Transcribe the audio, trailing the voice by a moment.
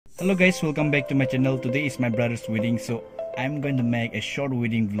Hello guys, welcome back to my channel. Today is my brother's wedding, so I'm going to make a short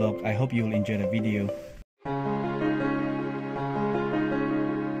wedding vlog. I hope you will enjoy the video.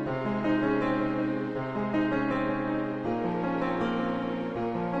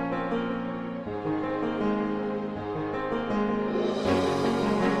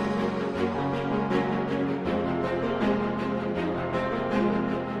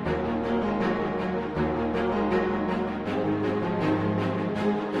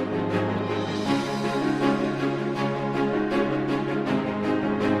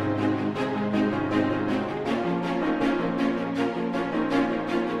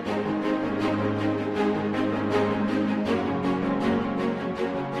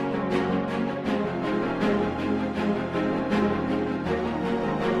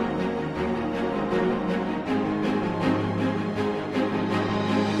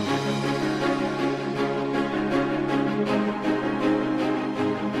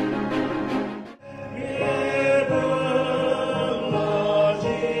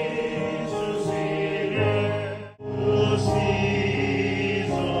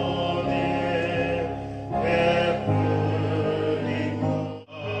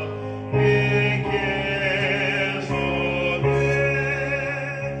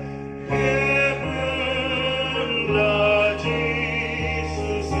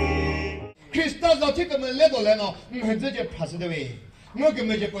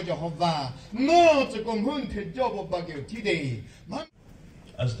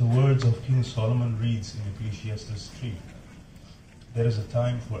 As the words of King Solomon reads in Ecclesiastes 3, there is a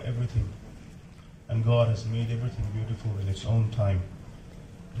time for everything, and God has made everything beautiful in its own time.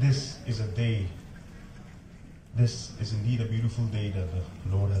 This is indeed a beautiful day that the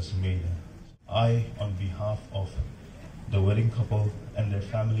Lord has made. I, on behalf of the wedding couple and their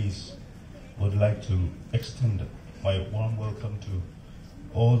families, would like to extend my warm welcome to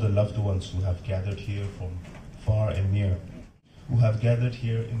all the loved ones who have gathered here from far and near, who have gathered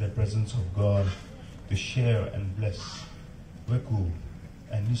here in the presence of God to share and bless Weku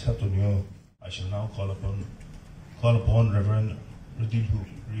and Nisatonyo. I shall now call upon Reverend Rudilhu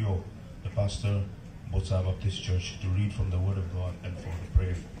Rio, the pastor, Botsa Baptist Church, to read from the Word of God and for the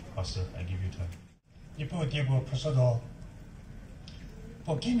prayer. Pastor, I give you time.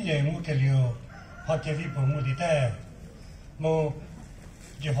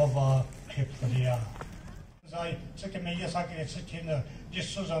 Jehovah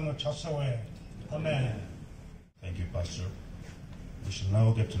Amen. Thank you, Pastor. We shall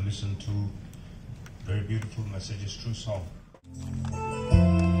now get to listen to very beautiful messages through song.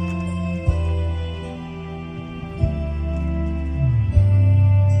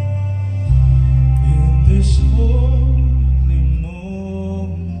 In this holy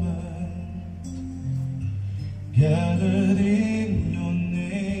moment, gathered in your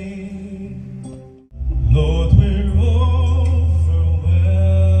name, Lord, we're overwhelmed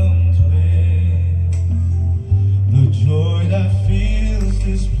with the joy that fills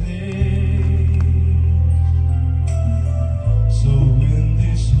this place. So in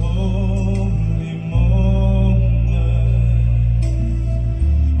this holy moment,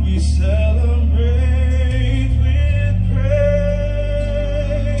 we celebrate with praise.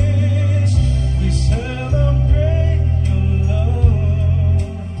 We celebrate your love.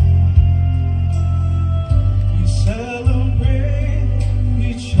 We celebrate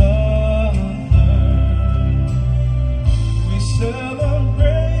each other. We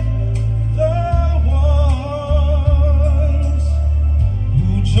celebrate the ones who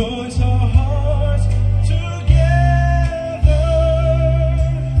joins our hearts together.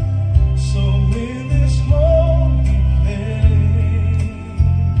 So in this holy place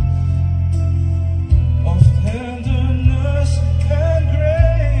of tenderness and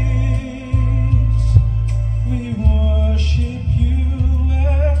grace, we worship you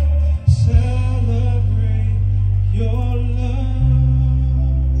and celebrate your love.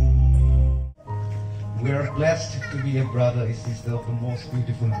 We are blessed to be a brother and sister of the most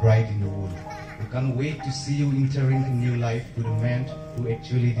beautiful bride in the world. We can't wait to see you entering a new life with a man who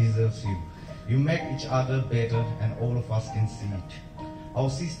actually deserves you. You make each other better and all of us can see it. Our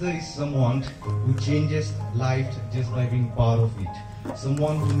sister is someone who changes life just by being part of it.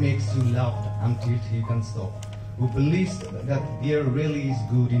 Someone who makes you laugh until you can't stop. Who believes that there really is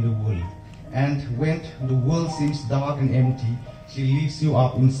good in the world. And when the world seems dark and empty, she lifts you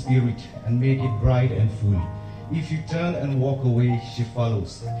up in spirit and make it bright and full. If you turn and walk away, she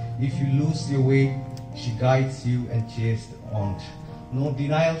follows. If you lose your way, she guides you and cheers on. No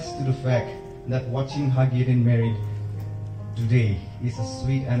denials to the fact that watching her getting married today is a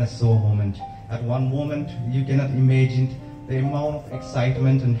sweet and a sore moment. At one moment, you cannot imagine the amount of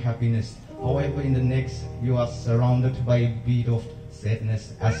excitement and happiness. However, in the next, you are surrounded by a beat of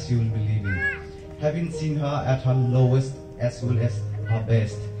sadness as you will be leaving. Having seen her at her lowest as well as her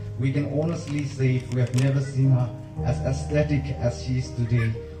best, we can honestly say we have never seen her as aesthetic as she is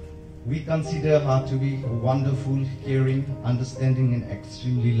today. We consider her to be wonderful, caring, understanding, and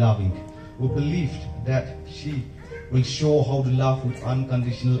extremely loving. We believed that she will show how to love with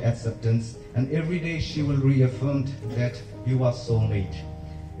unconditional acceptance, and every day she will reaffirm that you are soulmate.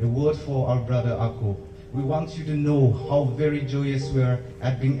 A word for our brother Akko. We want you to know how very joyous we are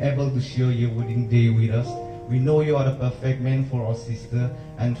at being able to share your wedding day with us. We know you are the perfect man for our sister,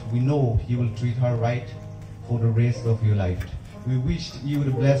 and we know you will treat her right for the rest of your life. We wished you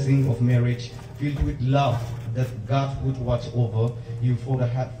the blessing of marriage filled with love, that God would watch over you from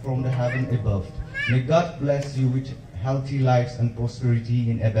the heaven above. May God bless you with healthy lives and prosperity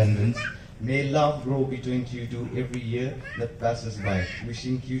in abundance. May love grow between you two every year that passes by.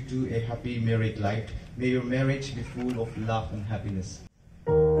 Wishing you two a happy married life. May your marriage be full of love and happiness.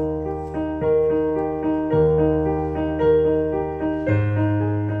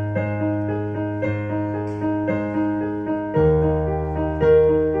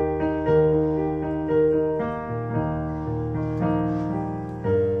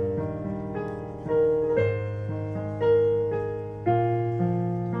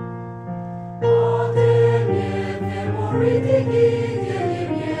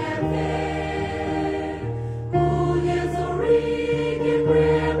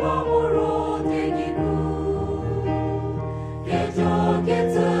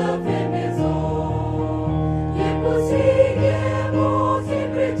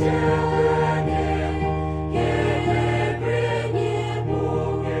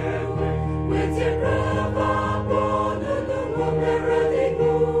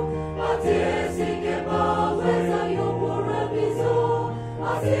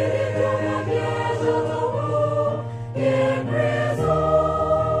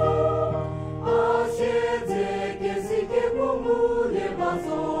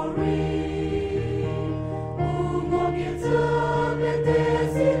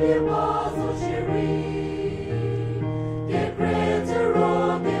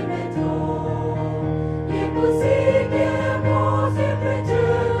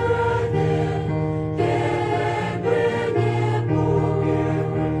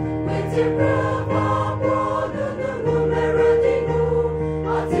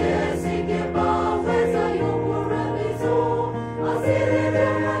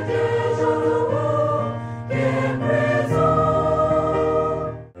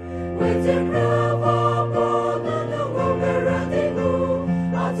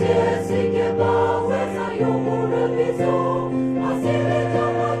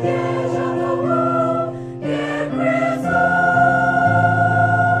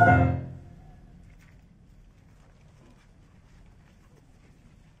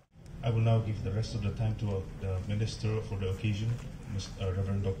 I will now give the rest of the time to the minister for the occasion,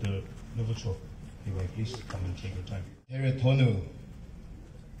 Reverend Dr. Novichov. You may please come and take your time. Teretonu,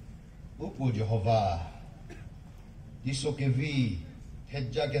 Upu Jehovah, Disokevi,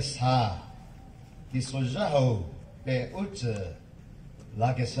 Tejagesa, Disojaho, Be Uche,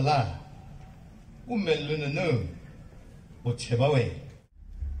 Lagesala, Umelununu, Uchebawe.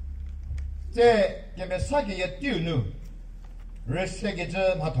 Te Gemesaki Yatunu.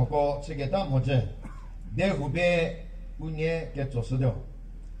 Resegete matoko segeta moje dehube unye ketosdo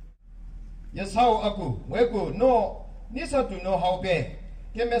yesau aku wegu no nisatu no haupe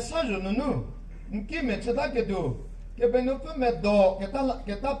ke message nunu nki me cheta kedu ke benu me do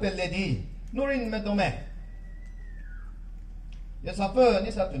keta peledi norin me dome yesafe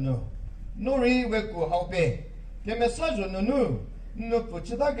nisatu no nori wegu haupe ke message nunu no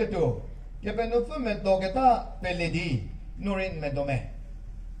cheta kedu ke benu me do keta peledi Nurin medome.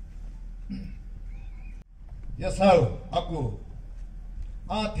 Yasau aku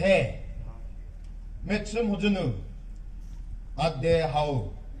ate metsumujunu ade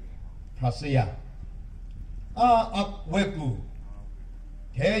hau prasya akweku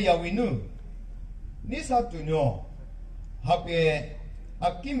te yawinu nisatuno hape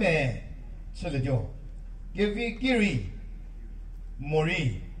akime selejo gevi kiri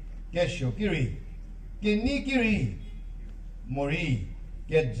mori gesho kiri geni kiri Mori,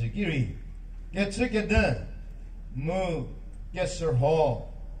 get Zikiri, get Zikadan, Mu, get Sir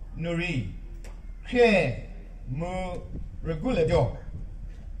Hall, Nuri, Ke, Mu, Regulador,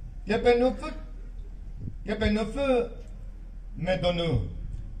 get Benufu, Medonu,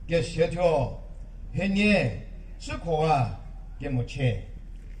 get Sheto, Henye, Sukoa, get Moche,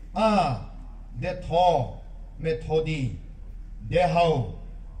 De Tall, Metodi, they how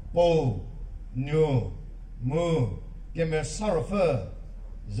po new mu kemer sarfa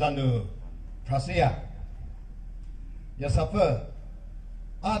zanu prasya yasafa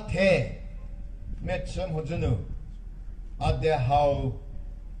athe metcham hojunu ade how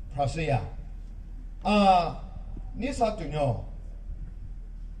prasya nisa tunyo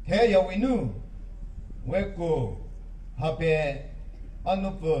he yawinu weko hape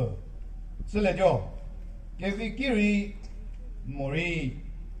anupu selejo kevikiri mori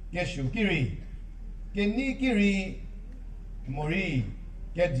keshukiri kenikiri mori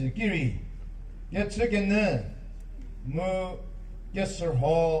kedzikiri ketsekene mu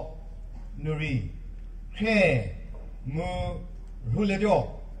keserho nuri he mu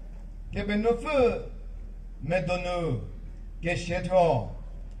rulejo kebenufu medonu keshetho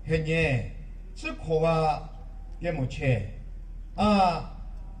henye tsukowa kemuche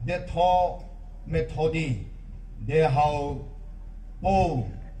de tho methodi de how po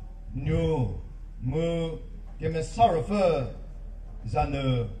new mu kemesarfa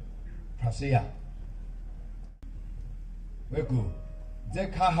zanu prasya weku de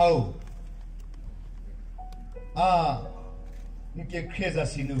kahau nke kreza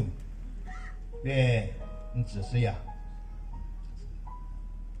sinu be ntsya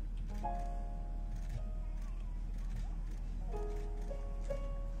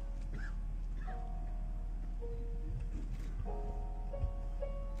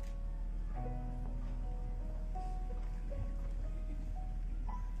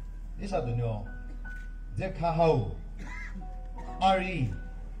isadunyo zekahau ari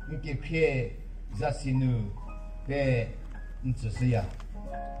nke kre zasinu be ntsya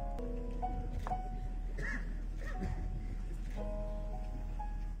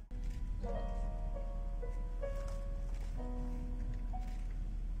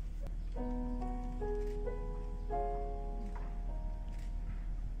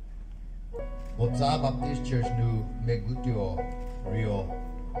Otsa Baptist Church nu megutio Rio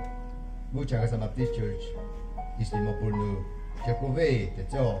Muchagasa Baptist Church Istimapur nu Chekove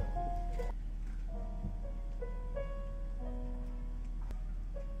techo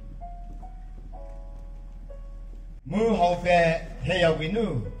Mu haupe heya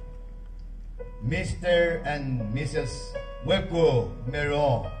winu Mr. and Mrs. Weko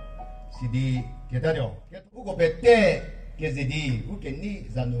Mero Sidi Kedario Ugo bete kezidi ukeni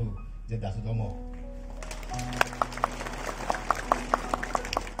zanu zedasudomo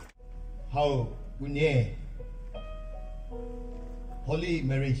How unye Holy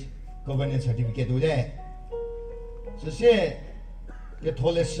Marriage Covenant Certificate ude Sese ke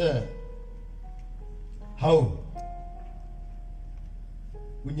tholese How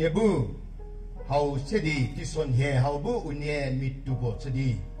unye bu How sedi tison he how bu unye mitubo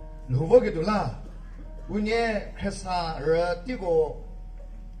sedi Luvo ke dula unye khesa ra tigo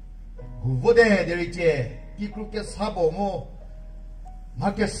Huvode deriche kikruke sabo mo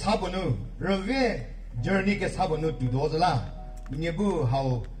Make sabonu reve journey ke sabonu tu dozala unyebu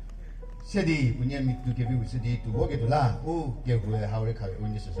how sedi unyemi tu ke bi sedi tu hoge dola u ke hue how re khawe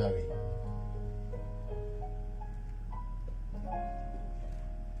unye sasawi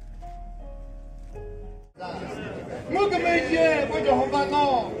Mugameje bojo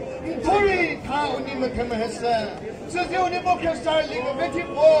hobano Tori ta uni mekeme hesa sese uni boke star ligo beti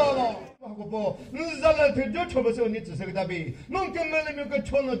bolo Hagobo nzala tejo chobese uni tsese dabi non kemele me ko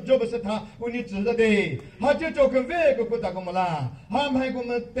chono jobese ta uni tsese de haje joke ve ko dagomola ham hai ko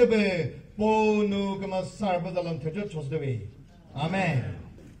tebe bonu kama sarbazalam tejo chosdewe amen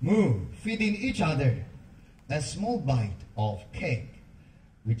Mu feeding each other a small bite of cake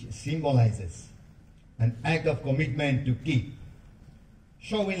which symbolizes an act of commitment to keep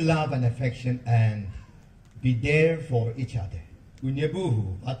showing love and affection and be there for each other.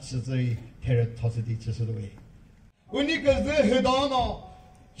 Unyebuhu atsuzuri teratosity tsusuwe. Unikaze hedano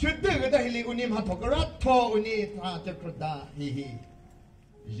shudde hili unim hatokarato uni tajakruda hihi.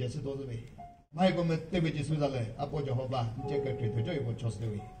 Jesu dozuwe. Maigo metebe Jesuzale apo Jehovah njeka krito yobo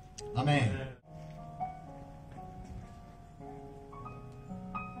chosdewe. Amen.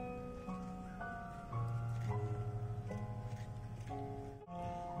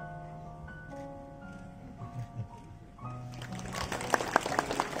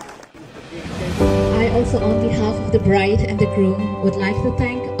 Also, on behalf of the bride and the groom, would like to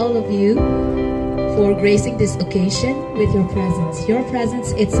thank all of you for gracing this occasion with your presence. Your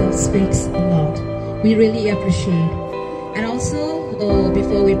presence itself speaks a lot. We really appreciate. And also,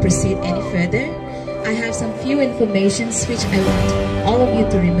 before we proceed any further, I have some few informations which I want all of you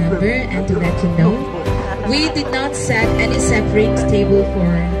to remember and to let you know. We did not set any separate table for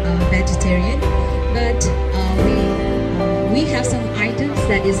vegetarian, but we we have some items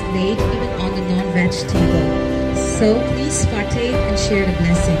that is laid even on the non-veg table. So please partake and share the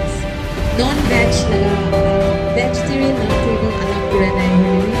blessings. Non-veg vegetarian table alam ko rin ay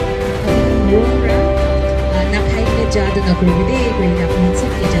huli. Mura nakain na dyan na kurumide ko yung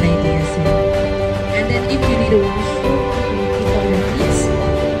nakuhansap ni dyan ay diyasin. And then if you need a washroom, keep on your knees.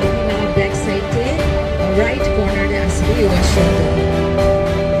 Mga back side right corner na asli washroom to.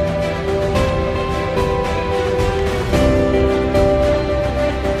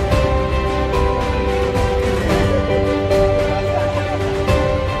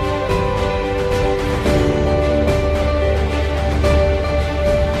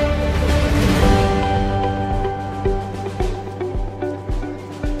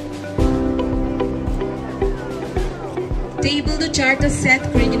 Table to chart set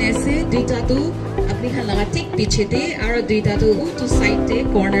kringinese duita tu apni halaga tik piche te aro duita tu to side te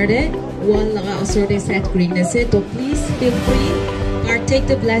corner de wall laga assorted set kringinese. So please feel free, partake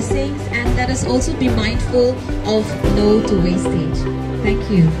the blessings, and let us also be mindful of no to wastage.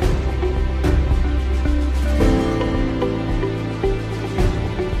 Thank you.